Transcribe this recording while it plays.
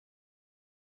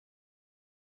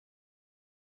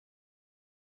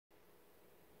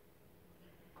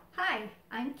Hi,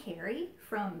 I'm Carrie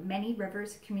from Many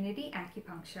Rivers Community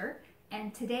Acupuncture,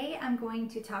 and today I'm going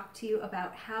to talk to you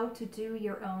about how to do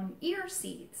your own ear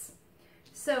seeds.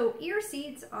 So ear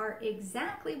seeds are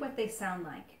exactly what they sound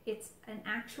like. It's an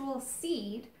actual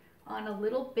seed on a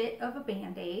little bit of a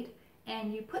Band-Aid,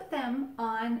 and you put them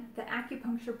on the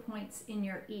acupuncture points in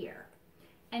your ear.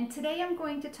 And today I'm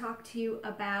going to talk to you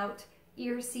about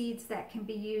ear seeds that can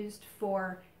be used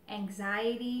for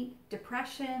anxiety,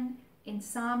 depression,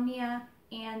 insomnia,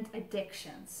 and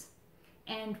addictions.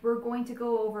 And we're going to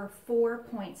go over 4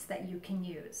 points that you can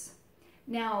use.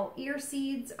 Now, ear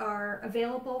seeds are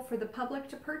available for the public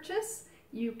to purchase.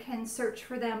 You can search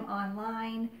for them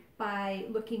online by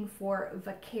looking for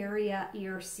Vacaria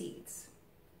ear seeds.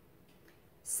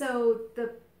 So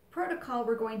the protocol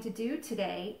we're going to do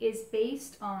today is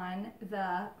based on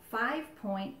the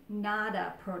 5-point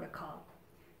NADA protocol.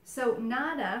 So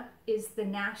NADA is the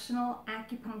National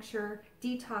Acupuncture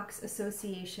Detox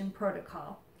Association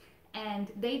protocol, and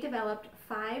they developed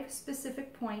 5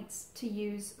 specific points to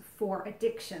use for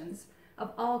addictions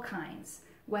of all kinds,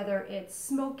 whether it's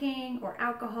smoking or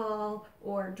alcohol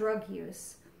or drug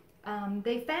use.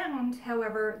 They found,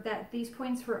 however, that these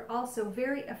points were also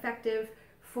very effective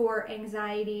for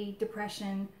anxiety,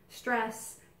 depression,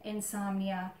 stress,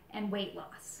 insomnia, and weight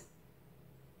loss.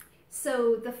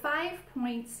 So the 5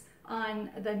 points on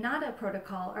the NADA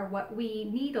protocol are what we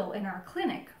needle in our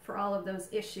clinic for all of those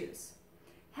issues.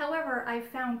 However, I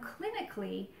found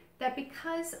clinically that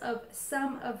because of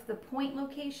some of the point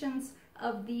locations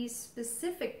of these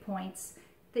specific points,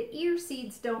 the ear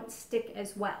seeds don't stick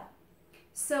as well.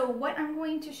 So what I'm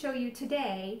going to show you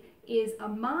today is a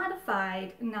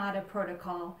modified NADA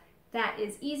protocol that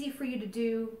is easy for you to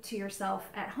do to yourself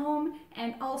at home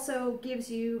and also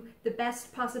gives you the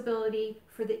best possibility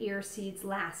for the ear seeds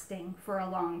lasting for a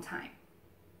long time.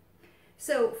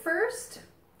 So first,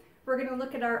 we're going to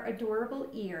look at our adorable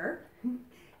ear.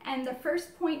 And the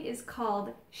first point is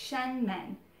called Shen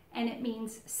Men, and it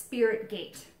means spirit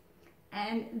gate.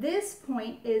 And this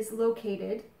point is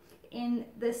located in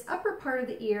this upper part of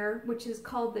the ear, which is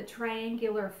called the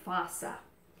triangular fossa.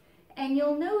 And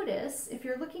you'll notice, if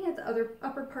you're looking at the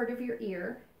upper part of your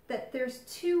ear, that there's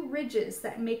 2 ridges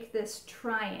that make this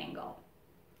triangle.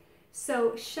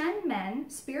 So Shen Men,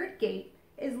 spirit gate,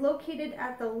 is located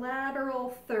at the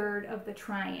lateral third of the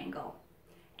triangle.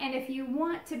 And if you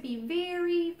want to be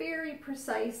very, very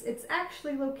precise, it's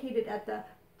actually located at the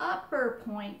upper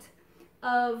point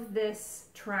of this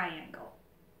triangle.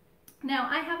 Now,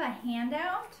 I have a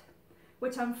handout,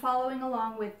 which I'm following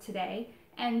along with today,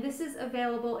 and this is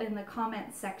available in the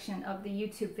comments section of the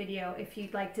YouTube video if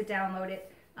you'd like to download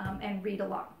it and read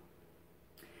along.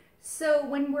 So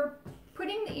when we're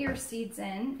putting the ear seeds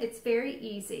in, it's very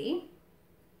easy.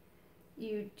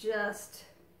 You just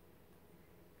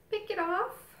pick it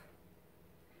off.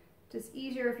 It's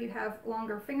easier if you have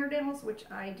longer fingernails, which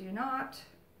I do not.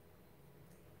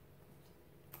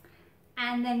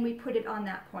 And then we put it on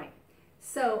that point.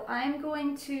 So I'm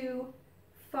going to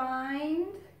find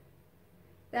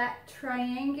that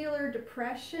triangular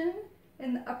depression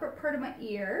in the upper part of my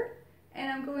ear,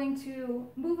 and I'm going to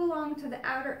move along to the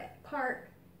outer part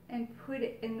and put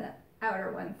it in the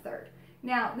outer 1/3.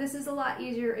 Now, this is a lot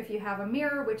easier if you have a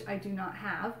mirror, which I do not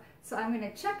have, so I'm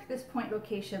going to check this point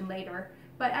location later.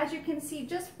 But as you can see,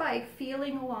 just by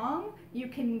feeling along, you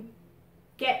can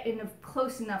get in a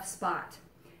close enough spot.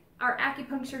 Our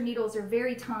acupuncture needles are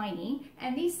very tiny,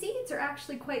 and these seeds are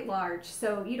actually quite large,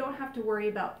 so you don't have to worry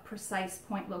about precise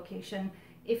point location.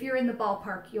 If you're in the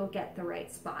ballpark, you'll get the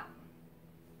right spot.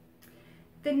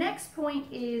 The next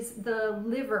point is the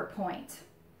liver point.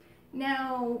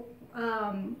 Now,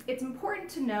 it's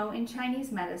important to know in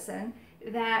Chinese medicine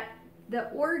that the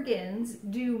organs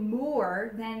do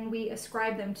more than we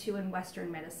ascribe them to in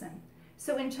Western medicine.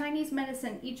 So in Chinese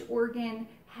medicine, each organ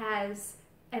has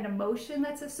an emotion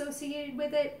that's associated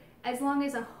with it, as long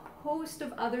as a host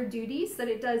of other duties that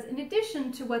it does in addition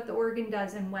to what the organ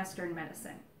does in Western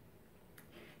medicine.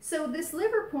 So this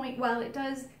liver point, while it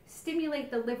does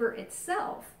stimulate the liver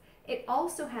itself, it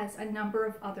also has a number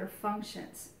of other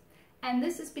functions. And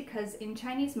this is because in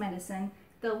Chinese medicine,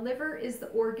 the liver is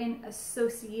the organ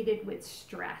associated with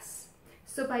stress.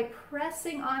 So by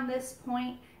pressing on this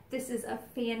point, this is a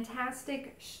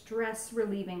fantastic stress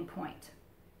relieving point.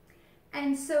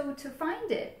 And so to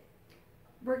find it,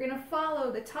 we're going to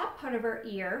follow the top part of our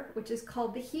ear, which is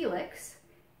called the helix,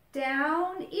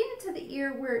 down into the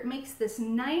ear where it makes this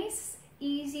nice,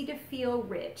 easy to feel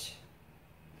ridge.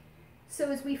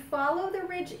 So as we follow the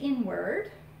ridge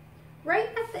inward, right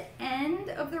at the end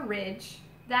of the ridge,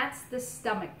 that's the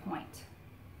stomach point.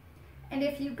 And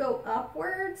if you go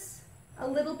upwards A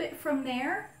little bit from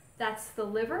there, that's the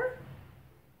liver.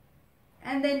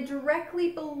 And then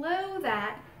directly below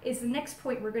that is the next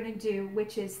point we're going to do,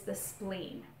 which is the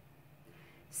spleen.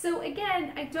 So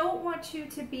again, I don't want you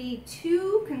to be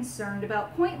too concerned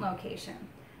about point location,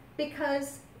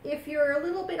 because if you're a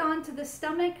little bit onto the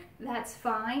stomach, that's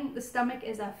fine. The stomach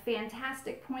is a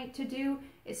fantastic point to do,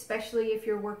 especially if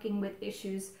you're working with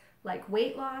issues like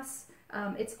weight loss.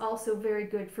 It's also very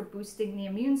good for boosting the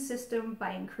immune system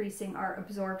by increasing our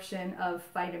absorption of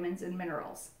vitamins and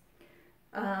minerals.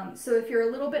 So if you're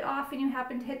a little bit off and you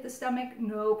happen to hit the stomach,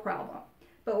 no problem.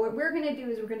 But what we're going to do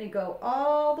is we're going to go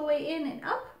all the way in and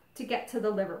up to get to the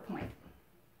liver point.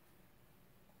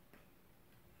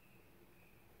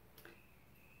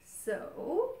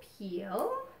 So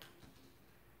peel,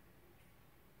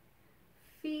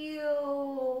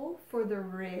 feel for the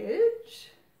ridge,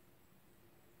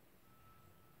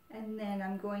 and then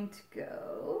I'm going to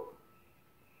go,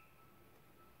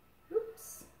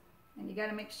 oops, and you got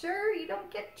to make sure you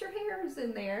don't get your hairs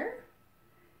in there.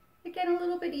 Again, a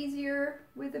little bit easier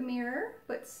with a mirror,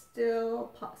 but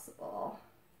still possible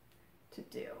to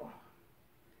do.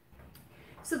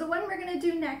 So the one we're going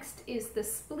to do next is the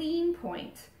spleen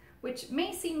point, which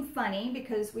may seem funny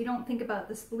because we don't think about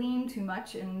the spleen too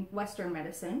much in Western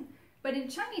medicine, but in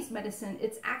Chinese medicine,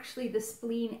 it's actually the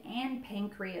spleen and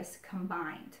pancreas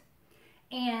combined.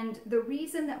 And the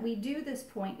reason that we do this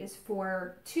point is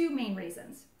for two main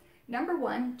reasons. Number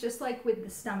one, just like with the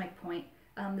stomach point,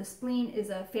 the spleen is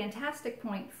a fantastic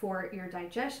point for your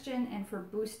digestion and for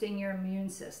boosting your immune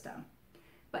system.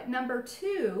 But number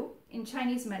two, in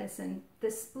Chinese medicine, the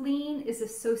spleen is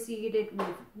associated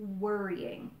with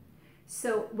worrying.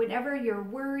 So whenever you're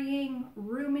worrying,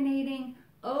 ruminating,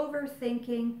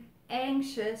 overthinking,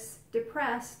 anxious,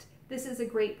 depressed, this is a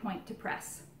great point to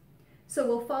press. So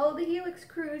we'll follow the helix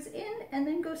cruise in and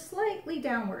then go slightly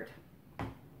downward.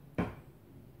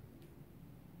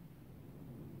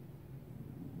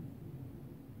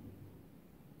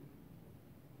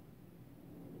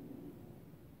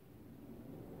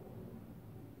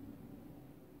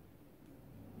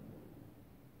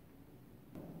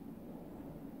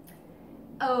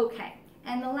 Okay,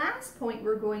 and the last point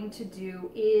we're going to do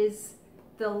is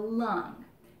the lung.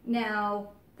 Now,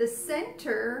 the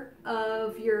center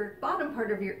of your bottom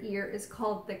part of your ear is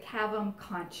called the cavum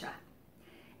concha.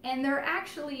 And there are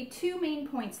actually two main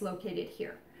points located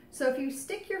here. So if you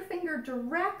stick your finger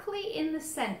directly in the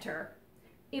center,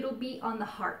 it'll be on the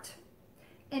heart.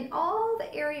 And all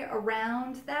the area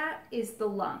around that is the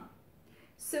lung.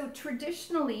 So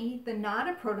traditionally, the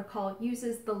NADA protocol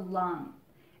uses the lung.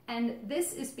 And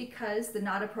this is because the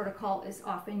NADA protocol is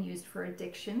often used for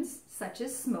addictions, such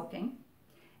as smoking,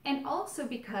 and also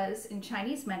because in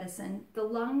Chinese medicine, the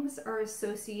lungs are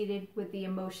associated with the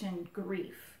emotion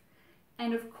grief.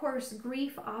 And of course,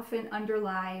 grief often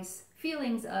underlies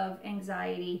feelings of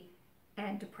anxiety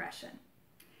and depression.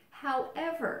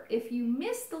 However, if you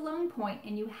miss the lung point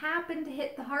and you happen to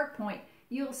hit the heart point,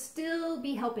 you'll still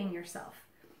be helping yourself,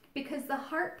 because the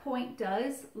heart point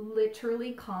does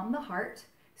literally calm the heart.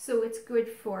 So it's good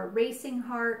for racing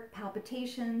heart,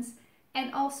 palpitations,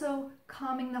 and also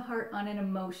calming the heart on an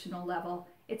emotional level.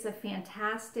 It's a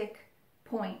fantastic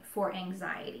point for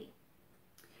anxiety.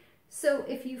 So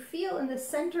if you feel in the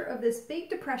center of this big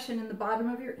depression in the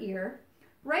bottom of your ear,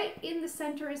 right in the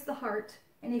center is the heart.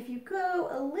 And if you go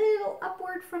a little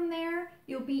upward from there,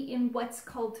 you'll be in what's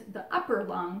called the upper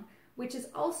lung, which is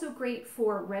also great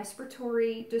for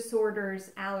respiratory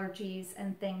disorders, allergies,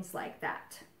 and things like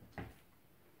that.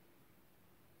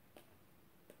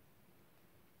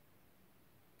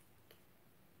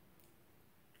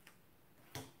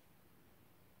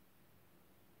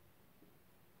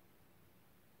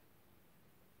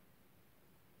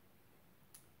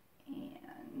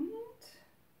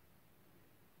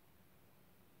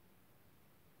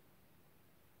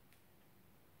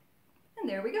 And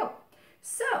there we go.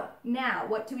 So now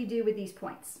what do we do with these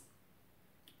points?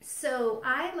 So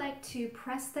I like to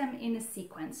press them in a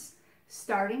sequence,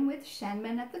 starting with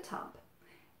Shenmen at the top.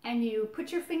 And you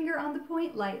put your finger on the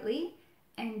point lightly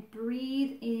and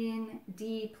breathe in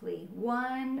deeply,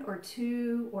 1 or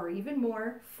 2 or even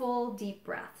more full deep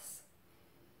breaths.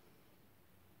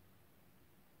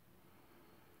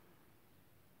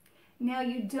 Now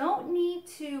you don't need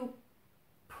to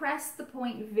press the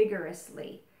point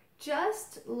vigorously.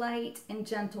 Just light and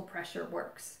gentle pressure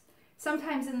works.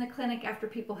 Sometimes in the clinic, after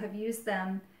people have used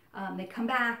them, they come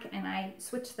back and I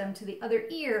switch them to the other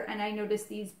ear and I notice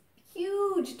these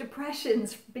huge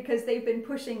depressions because they've been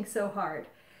pushing so hard.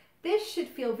 This should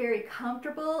feel very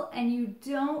comfortable, and you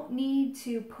don't need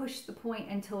to push the point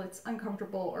until it's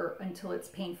uncomfortable or until it's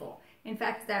painful. In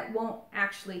fact, that won't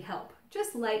actually help.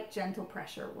 Just light, gentle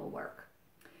pressure will work.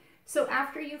 So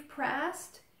after you've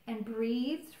pressed and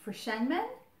breathed for Shenmen,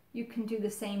 you can do the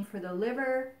same for the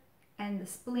liver and the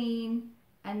spleen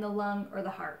and the lung or the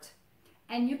heart.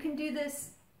 And you can do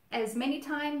this as many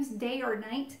times, day or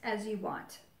night, as you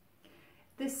want.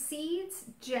 The seeds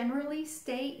generally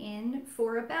stay in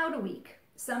for about a week.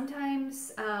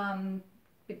 Sometimes,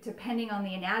 depending on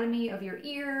the anatomy of your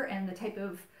ear and the type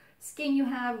of skin you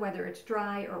have, whether it's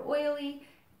dry or oily,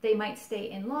 they might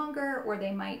stay in longer or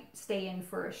they might stay in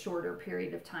for a shorter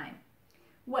period of time.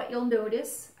 What you'll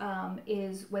notice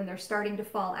is when they're starting to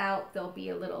fall out, they'll be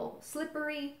a little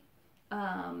slippery.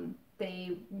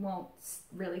 They won't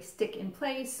really stick in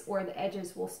place, or the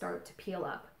edges will start to peel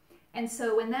up. And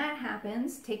so when that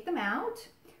happens, take them out,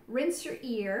 rinse your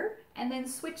ear, and then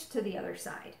switch to the other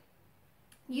side.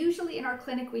 Usually in our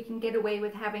clinic, we can get away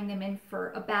with having them in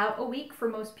for about a week. For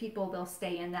most people, they'll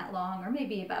stay in that long, or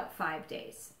maybe about 5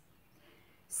 days.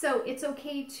 So it's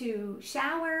okay to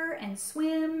shower and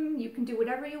swim. You can do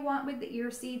whatever you want with the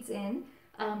ear seeds in.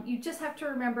 You just have to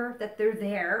remember that they're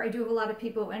there. I do have a lot of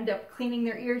people who end up cleaning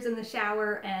their ears in the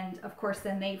shower, and of course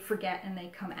then they forget and they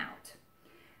come out.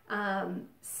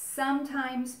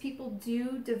 Sometimes people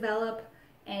do develop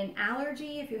an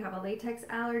allergy, if you have a latex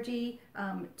allergy,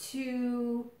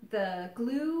 to the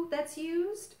glue that's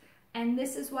used, and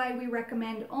this is why we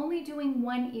recommend only doing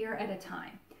one ear at a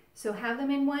time. So have them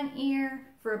in one ear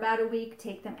for about a week,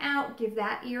 take them out, give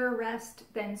that ear a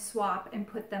rest, then swap and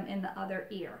put them in the other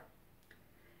ear.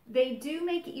 They do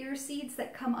make ear seeds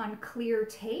that come on clear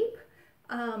tape.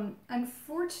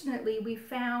 Unfortunately, we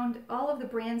found all of the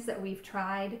brands that we've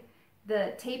tried,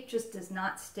 the tape just does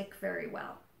not stick very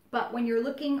well. But when you're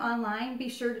looking online, be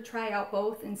sure to try out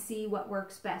both and see what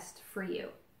works best for you.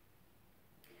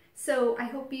 So I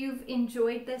hope you've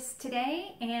enjoyed this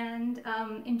today and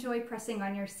enjoy pressing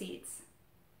on your seeds.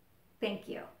 Thank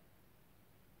you.